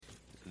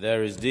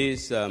There is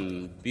this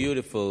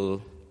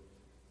beautiful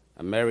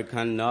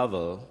American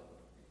novel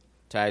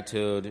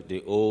titled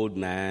The Old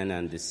Man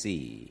and the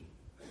Sea.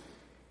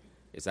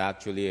 It's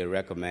actually a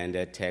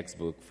recommended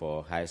textbook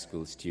for high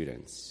school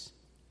students.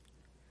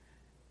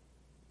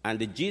 And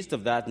the gist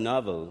of that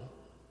novel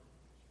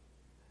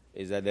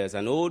is that there's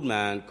an old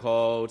man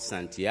called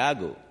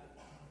Santiago,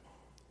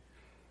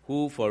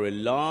 who for a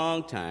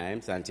long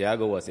time,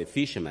 Santiago was a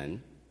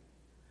fisherman,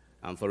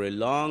 and for a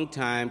long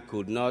time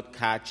could not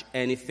catch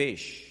any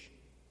fish.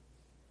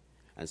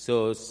 And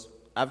so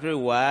after a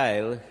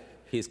while,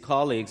 his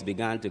colleagues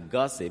began to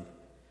gossip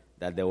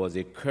that there was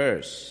a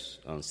curse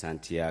on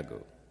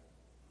Santiago.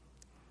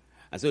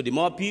 And so the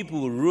more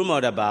people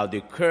rumored about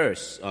the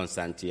curse on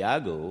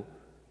Santiago,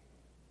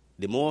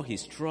 the more he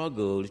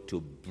struggled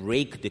to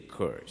break the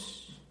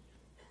curse.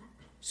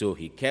 So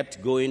he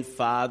kept going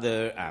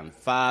farther and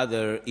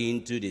farther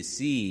into the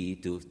sea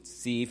to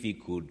see if he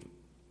could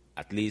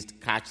at least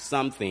catch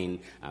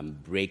something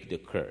and break the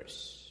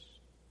curse.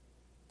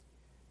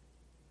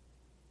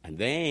 And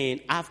then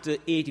after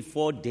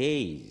 84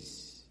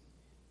 days,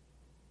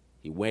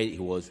 he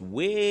was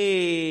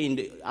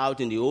way out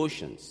in the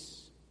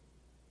oceans.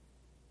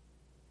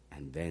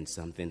 And then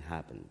something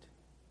happened.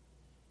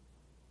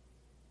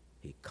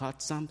 He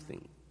caught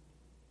something.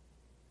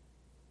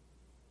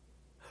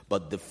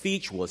 But the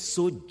fish was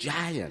so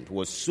giant,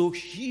 was so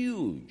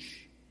huge.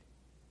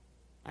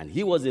 And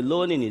he was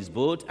alone in his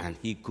boat, and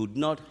he could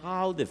not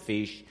haul the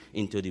fish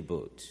into the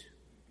boat.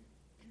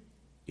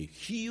 A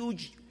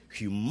huge,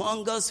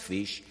 humongous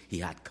fish he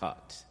had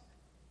caught.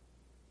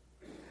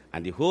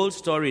 And the whole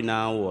story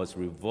now was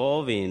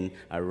revolving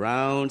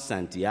around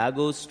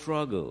Santiago's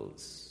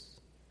struggles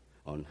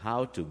on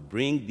how to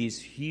bring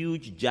this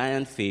huge,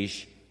 giant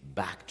fish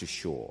back to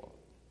shore.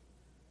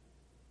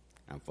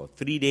 And for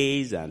 3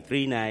 days and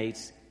 3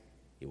 nights,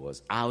 he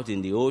was out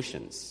in the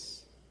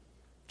oceans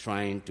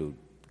trying to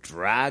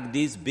drag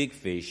this big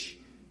fish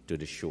to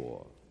the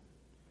shore.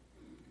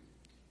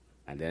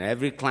 And then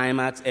every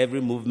climax,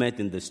 every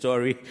movement in the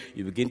story,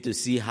 you begin to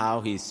see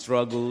how he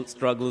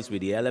struggles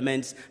with the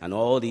elements and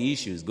all the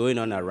issues going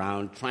on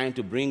around, trying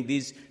to bring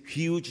this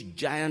huge,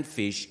 giant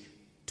fish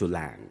to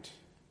land.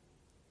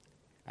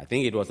 I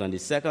think it was on the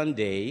second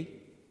day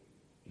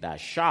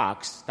that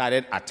sharks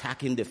started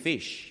attacking the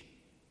fish.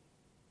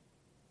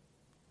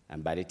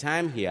 And by the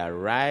time he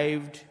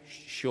arrived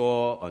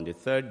shore on the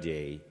third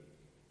day,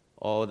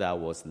 all that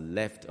was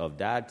left of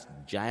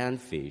that giant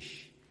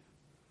fish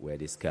were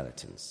the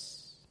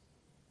skeletons.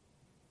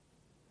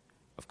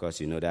 Of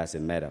course, you know that's a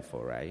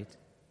metaphor, right?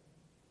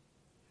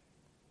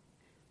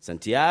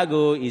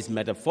 Santiago is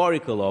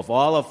metaphorical of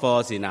all of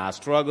us in our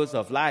struggles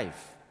of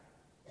life.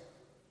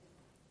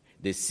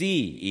 The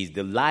sea is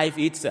the life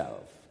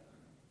itself.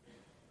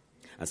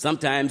 And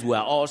sometimes we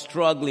are all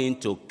struggling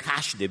to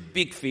catch the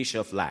big fish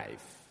of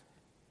life,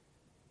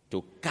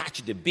 to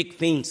catch the big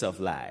things of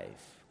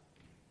life.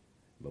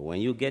 But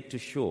when you get to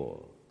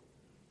shore,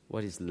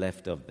 what is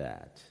left of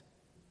that?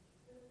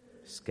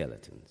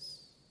 Skeletons.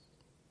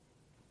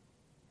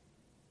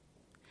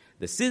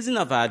 The season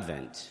of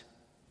Advent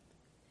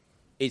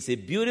is a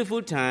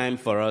beautiful time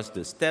for us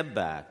to step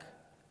back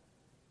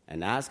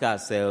and ask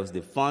ourselves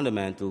the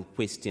fundamental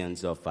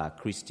questions of our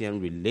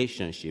Christian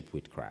relationship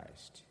with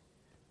Christ.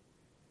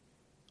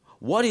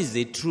 What is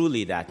it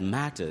truly that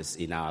matters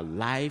in our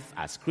life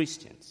as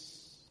Christians?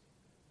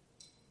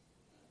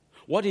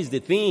 What is the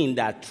thing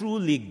that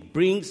truly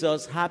brings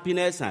us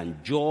happiness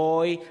and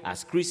joy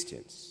as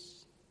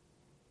Christians?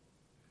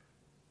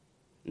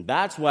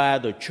 That's why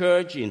the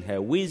church, in her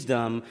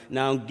wisdom,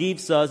 now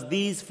gives us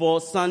these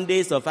 4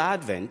 Sundays of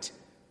Advent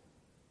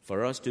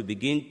for us to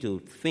begin to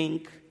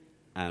think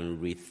and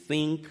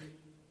rethink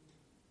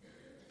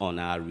on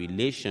our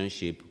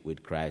relationship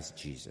with Christ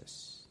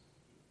Jesus.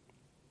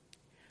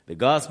 The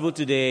gospel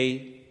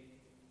today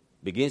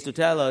begins to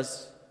tell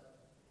us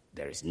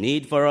there is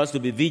need for us to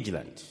be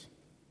vigilant.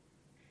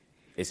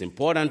 It's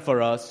important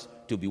for us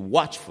to be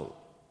watchful.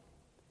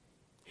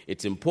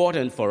 It's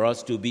important for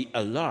us to be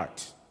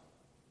alert.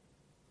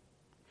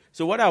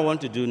 So what I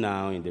want to do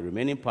now in the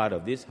remaining part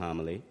of this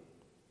homily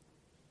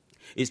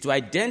is to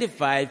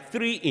identify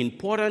 3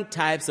 important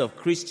types of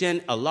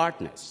Christian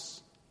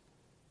alertness.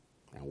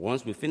 And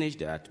once we finish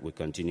that, we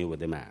continue with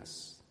the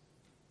Mass.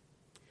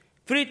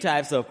 3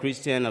 types of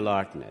Christian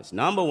alertness.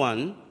 Number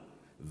 1,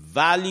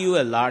 value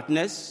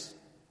alertness.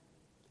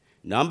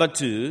 Number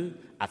 2,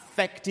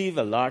 affective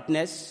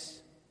alertness.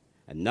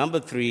 And number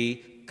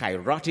 3,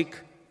 kairotic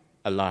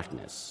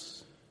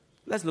alertness.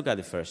 Let's look at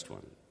the first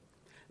one.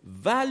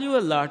 Value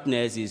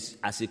alertness is,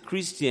 as a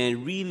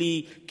Christian,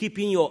 really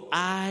keeping your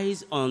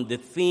eyes on the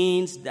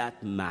things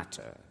that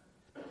matter.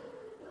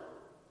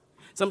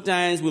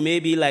 Sometimes we may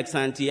be like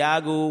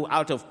Santiago,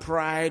 out of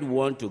pride,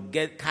 want to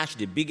catch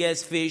the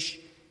biggest fish.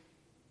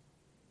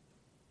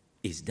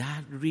 Is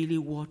that really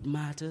what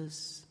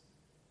matters?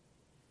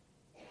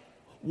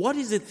 What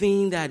is the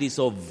thing that is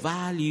of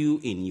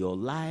value in your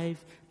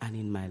life and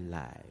in my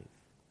life?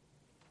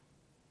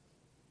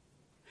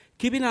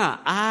 Keeping our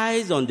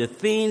eyes on the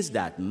things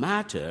that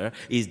matter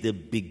is the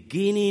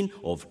beginning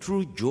of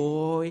true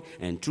joy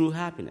and true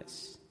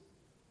happiness.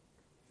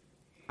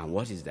 And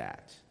what is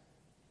that?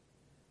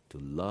 To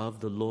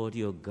love the Lord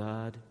your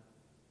God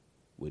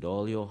with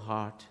all your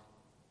heart,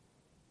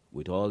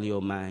 with all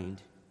your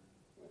mind,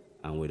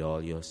 and with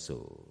all your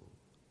soul.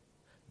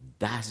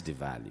 That's the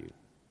value,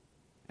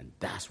 and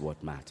that's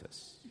what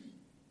matters.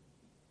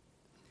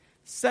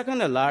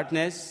 Second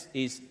alertness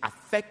is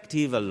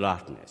affective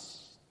alertness.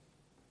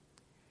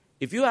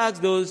 If you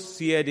ask those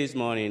here this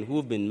morning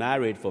who've been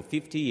married for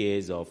 50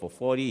 years or for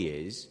 40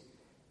 years,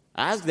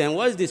 ask them,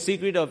 what's the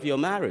secret of your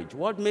marriage?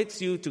 What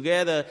makes you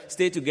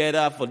stay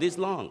together for this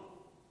long?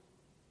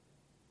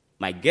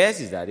 My guess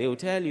is that they will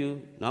tell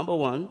you, number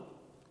one,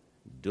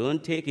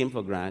 don't take him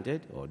for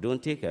granted or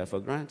don't take her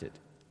for granted.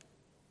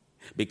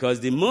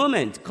 Because the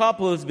moment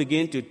couples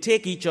begin to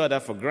take each other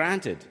for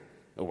granted,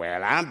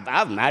 well,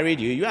 I've married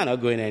you, you are not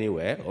going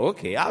anywhere.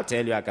 Okay, I'll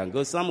tell you I can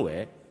go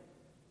somewhere.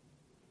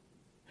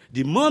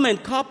 The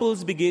moment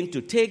couples begin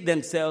to take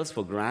themselves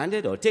for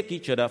granted or take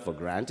each other for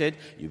granted,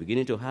 you're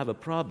beginning to have a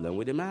problem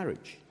with the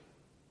marriage.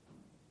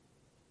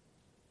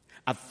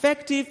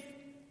 Affective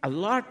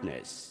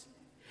alertness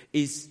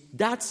is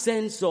that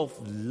sense of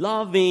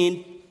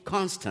loving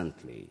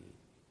constantly,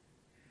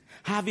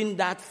 having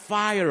that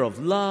fire of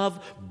love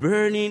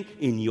burning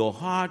in your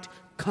heart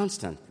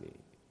constantly.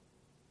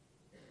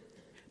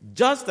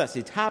 Just as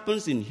it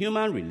happens in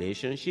human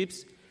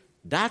relationships,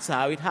 that's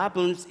how it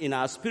happens in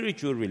our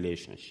spiritual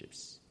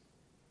relationships.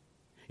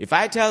 If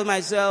I tell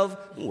myself,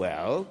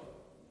 well,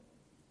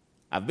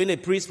 I've been a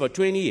priest for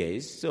 20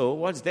 years, so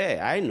what's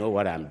there? I know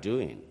what I'm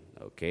doing,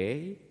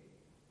 okay?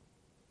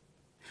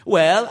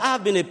 Well,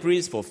 I've been a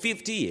priest for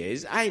 50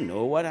 years, I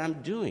know what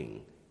I'm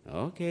doing,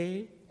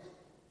 okay?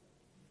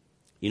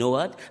 You know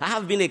what? I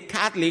have been a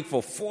Catholic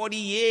for 40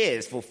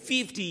 years, for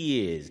 50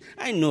 years,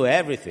 I know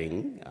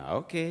everything,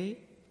 okay?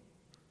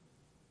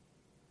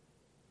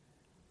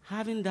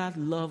 Having that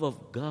love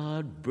of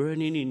God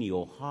burning in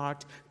your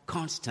heart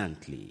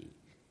constantly,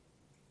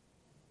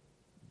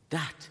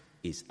 that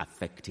is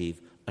affective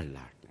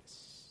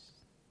alertness.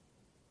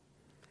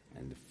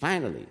 And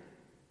finally,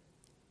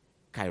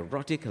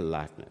 kairotic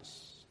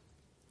alertness.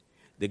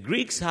 The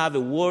Greeks have a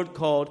word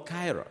called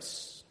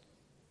kairos.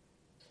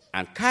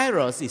 And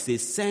kairos is a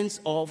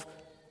sense of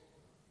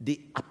the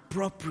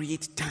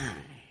appropriate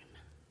time,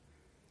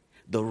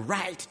 the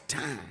right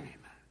time,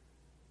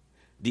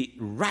 the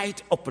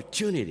right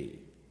opportunity.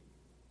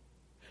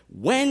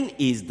 When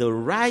is the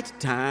right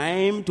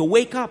time to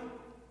wake up?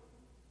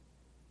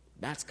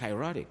 That's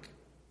kairotic.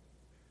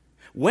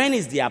 When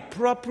is the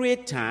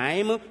appropriate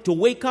time to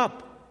wake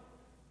up?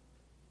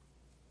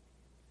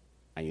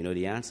 And you know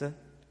the answer?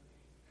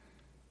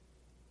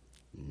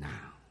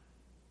 Now.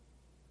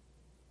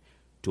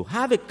 To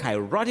have a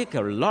kairotic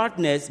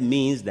alertness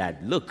means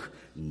that, look,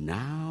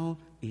 now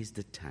is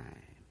the time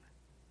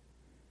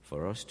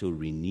for us to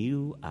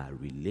renew our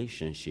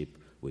relationship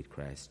with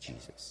Christ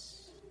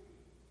Jesus.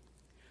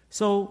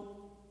 So,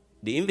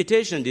 the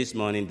invitation this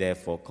morning,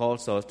 therefore,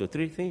 calls us to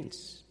three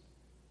things.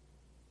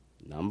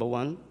 Number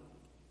one,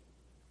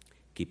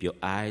 keep your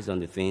eyes on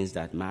the things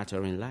that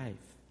matter in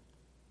life.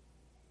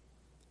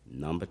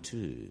 Number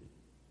two,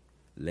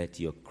 let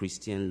your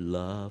Christian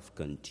love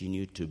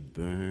continue to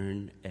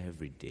burn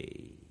every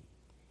day.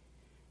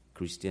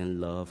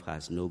 Christian love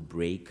has no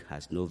break,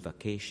 has no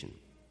vacation.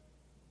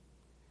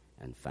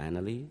 And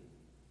finally,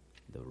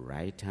 the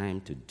right time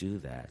to do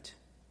that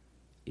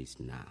is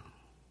now.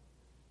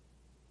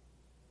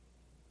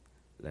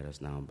 Let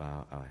us now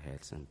bow our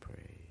heads and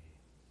pray.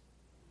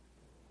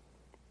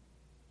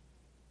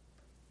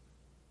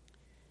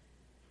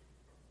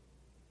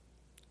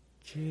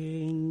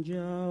 Change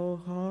our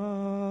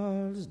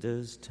hearts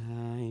this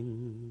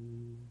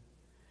time.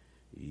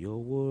 Your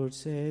word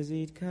says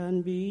it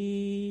can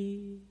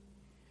be.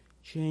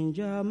 Change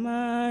our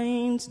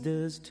minds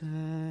this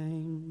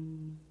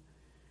time.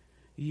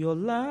 Your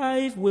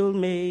life will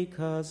make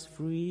us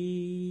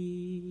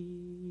free.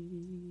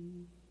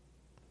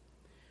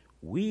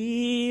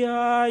 We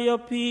are your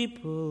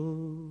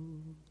people,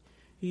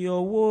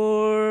 your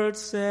word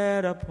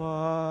set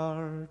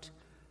apart.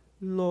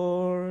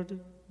 Lord,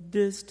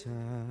 this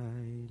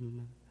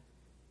time,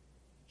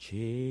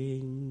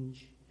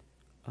 change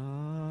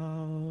our